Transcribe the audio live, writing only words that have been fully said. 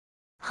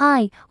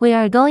Hi, we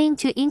are going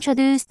to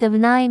introduce the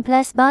 9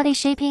 Plus body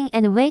shaping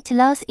and weight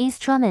loss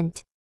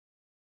instrument.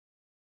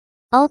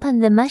 Open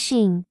the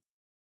machine.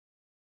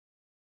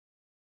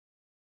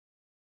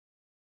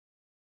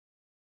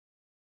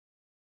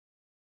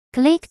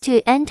 Click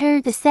to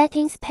enter the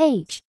settings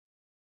page.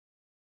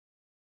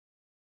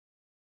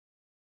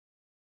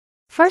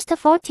 First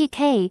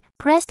 40K,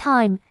 press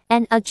time,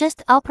 and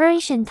adjust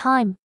operation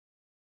time.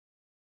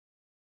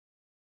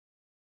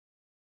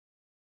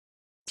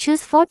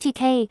 Choose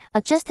 40K,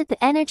 adjust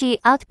the energy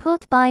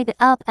output by the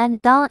up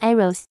and down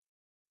arrows.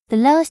 The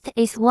lowest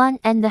is 1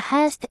 and the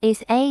highest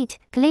is 8.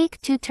 Click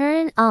to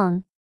turn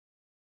on.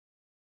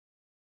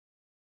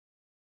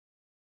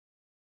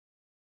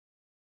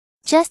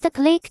 Just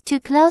click to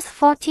close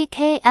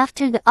 40K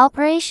after the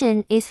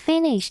operation is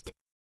finished.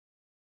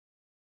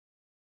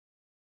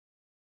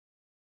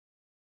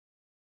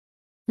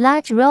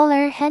 Large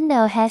roller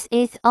handle has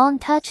its own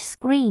touch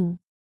screen.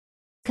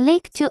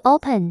 Click to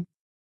open.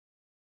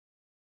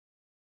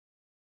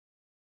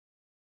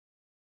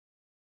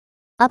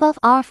 Above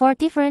are 4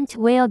 different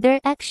wheel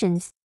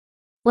directions.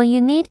 When you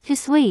need to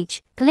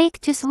switch, click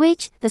to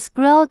switch the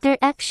scroll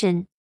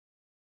direction.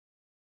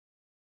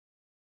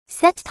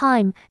 Set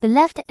time. The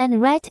left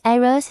and right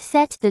arrows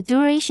set the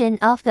duration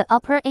of the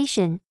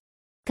operation.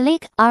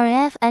 Click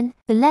RF and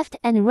the left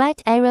and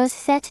right arrows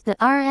set the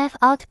RF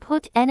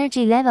output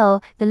energy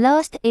level. The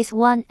lowest is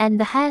 1 and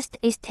the highest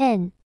is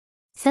 10.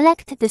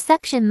 Select the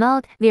suction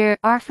mode. There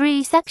are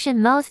 3 suction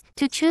modes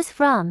to choose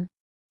from.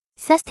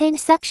 Sustained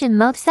suction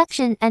mode,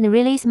 suction and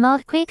release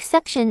mode, quick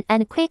suction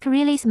and quick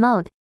release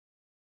mode.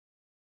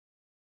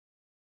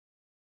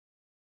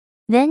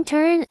 Then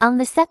turn on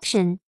the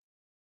suction.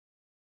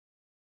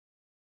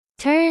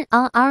 Turn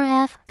on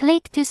RF.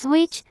 Click to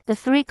switch the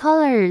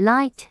 3-color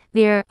light.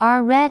 There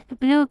are red,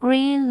 blue,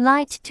 green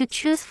light to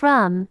choose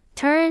from.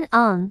 Turn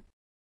on.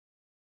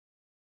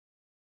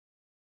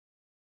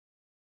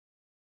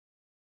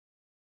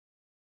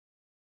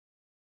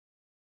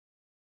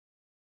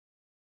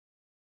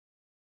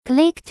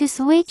 Click to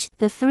switch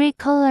the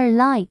 3-color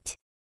light.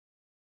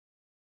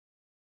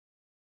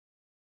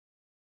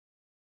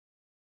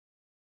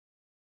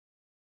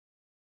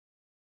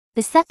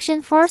 The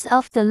suction force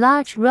of the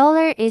large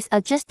roller is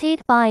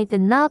adjusted by the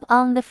knob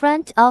on the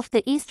front of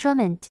the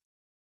instrument.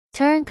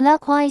 Turn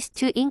clockwise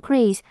to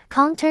increase,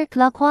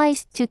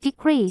 counterclockwise to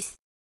decrease.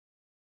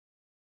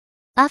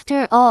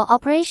 After all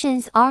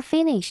operations are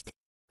finished,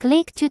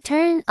 click to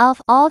turn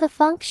off all the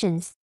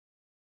functions.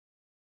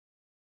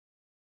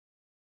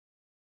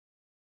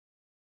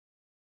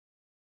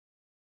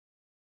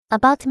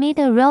 About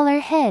middle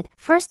roller head.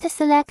 First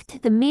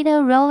select the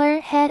middle roller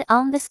head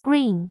on the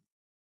screen.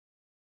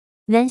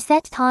 Then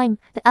set time.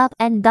 The up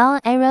and down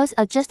arrows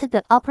adjust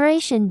the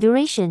operation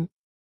duration.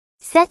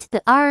 Set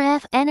the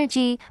RF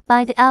energy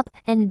by the up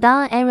and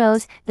down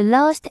arrows. The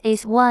lowest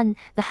is 1,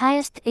 the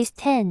highest is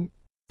 10.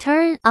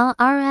 Turn on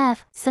RF.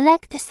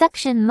 Select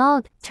suction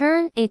mode.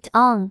 Turn it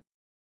on.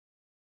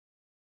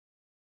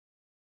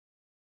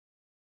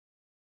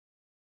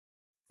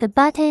 The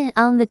button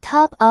on the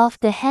top of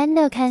the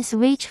handle can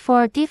switch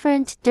for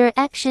different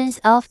directions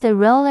of the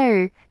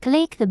roller.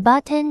 Click the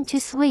button to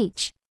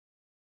switch.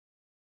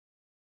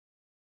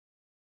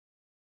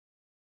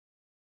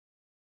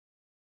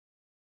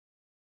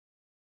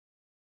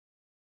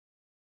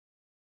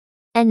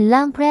 And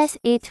long press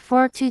it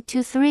for 2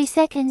 to 3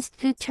 seconds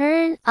to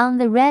turn on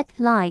the red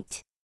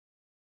light.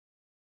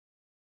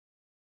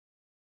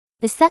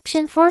 The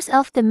suction force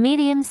of the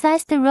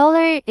medium-sized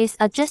roller is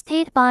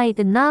adjusted by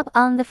the knob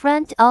on the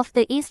front of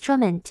the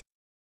instrument.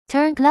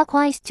 Turn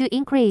clockwise to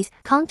increase,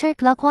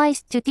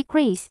 counterclockwise to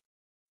decrease.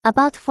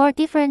 About 4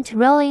 different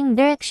rolling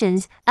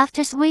directions.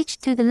 After switch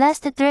to the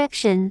last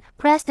direction,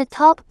 press the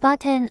top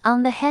button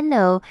on the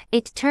handle.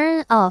 It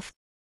turns off.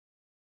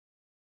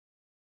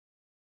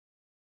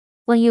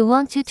 When you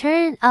want to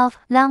turn off,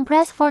 long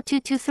press for 2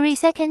 to 3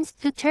 seconds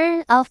to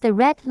turn off the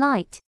red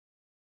light.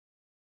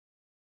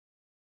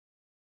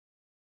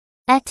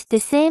 At the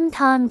same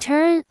time,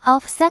 turn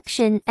off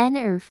suction and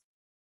earth.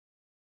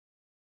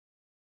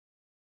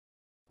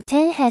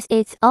 10 has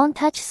its own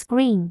touch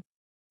screen.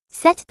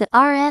 Set the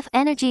RF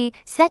energy,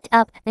 set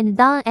up and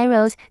down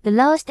arrows. The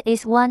lowest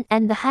is 1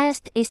 and the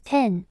highest is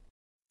 10.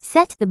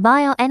 Set the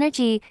bio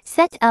energy,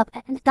 set up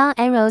and down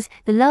arrows.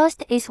 The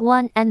lowest is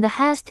 1 and the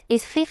highest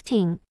is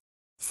 15.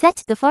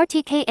 Set the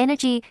 40K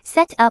energy,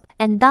 set up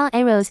and down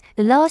arrows.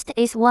 The lowest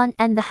is 1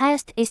 and the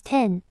highest is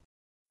 10.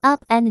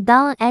 Up and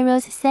down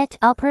arrows set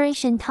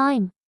operation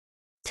time.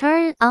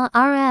 Turn on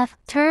RF,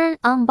 turn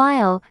on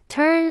bio,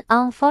 turn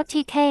on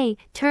 40K,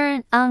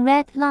 turn on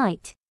red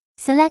light.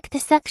 Select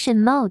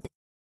suction mode.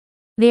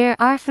 There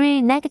are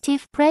 3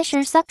 negative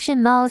pressure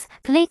suction modes.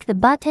 Click the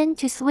button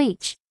to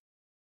switch.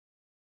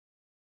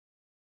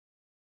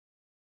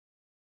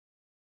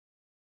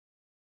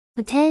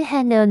 The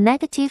 10-handle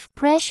negative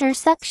pressure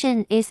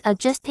suction is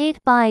adjusted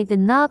by the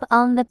knob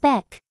on the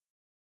back.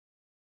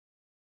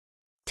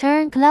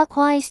 Turn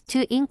clockwise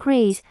to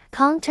increase,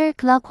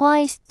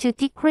 counterclockwise to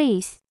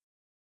decrease.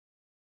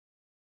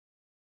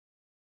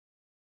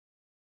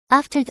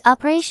 After the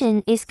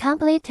operation is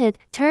completed,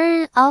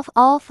 turn off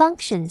all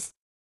functions.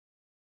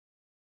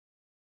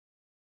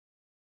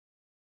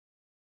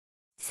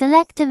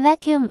 Select the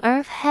vacuum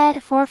earth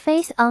head for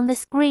face on the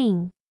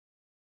screen.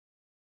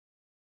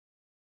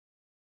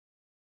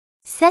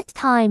 Set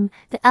time.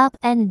 The up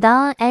and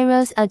down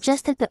arrows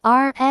adjust the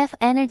RF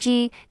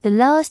energy. The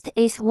lowest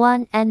is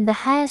 1 and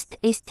the highest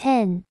is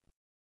 10.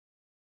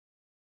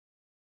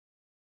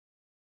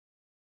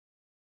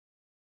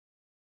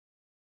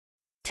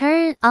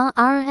 Turn on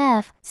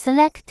RF.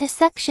 Select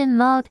suction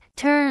mode.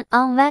 Turn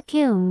on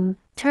vacuum.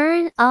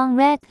 Turn on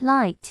red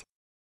light.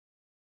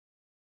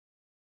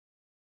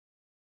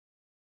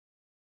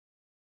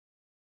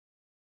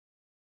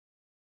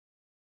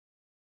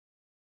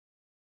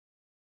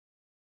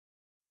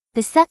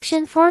 The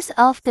suction force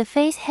of the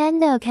face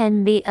handle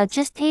can be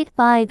adjusted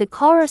by the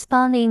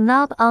corresponding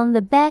knob on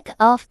the back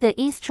of the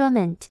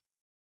instrument.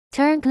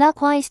 Turn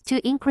clockwise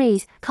to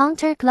increase,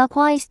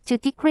 counterclockwise to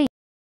decrease.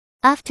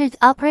 After the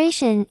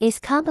operation is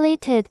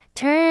completed,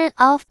 turn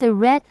off the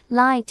red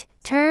light,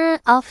 turn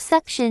off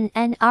suction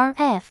and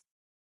RF.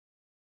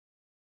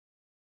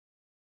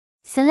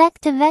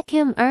 Select the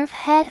vacuum earth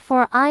head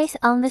for eyes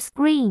on the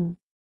screen.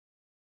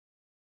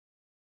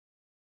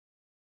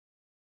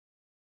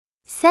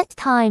 Set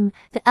time.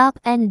 The up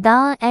and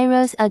down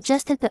arrows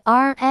adjust the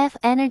RF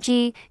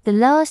energy. The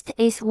lowest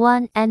is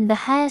 1 and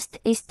the highest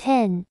is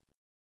 10.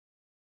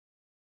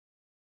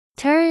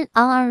 Turn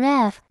on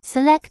RF.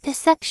 Select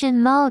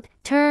suction mode.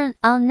 Turn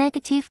on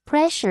negative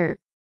pressure.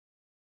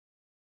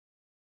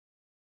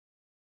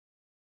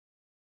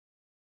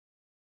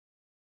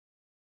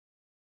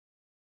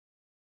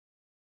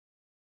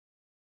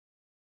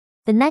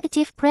 The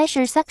negative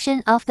pressure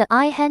suction of the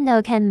eye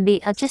handle can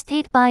be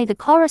adjusted by the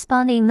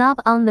corresponding knob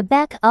on the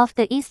back of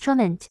the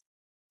instrument.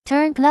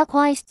 Turn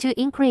clockwise to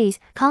increase,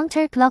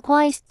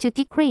 counterclockwise to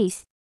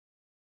decrease.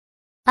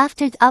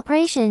 After the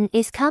operation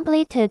is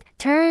completed,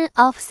 turn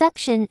off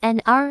suction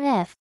and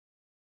RF.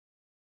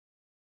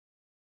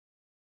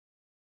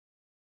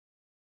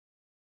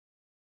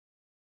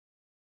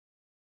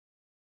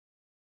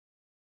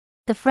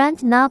 The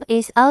front knob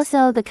is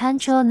also the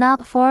control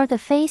knob for the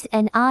face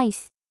and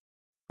eyes.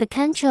 The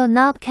control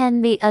knob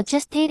can be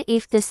adjusted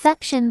if the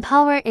suction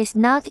power is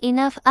not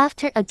enough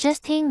after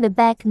adjusting the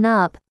back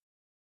knob.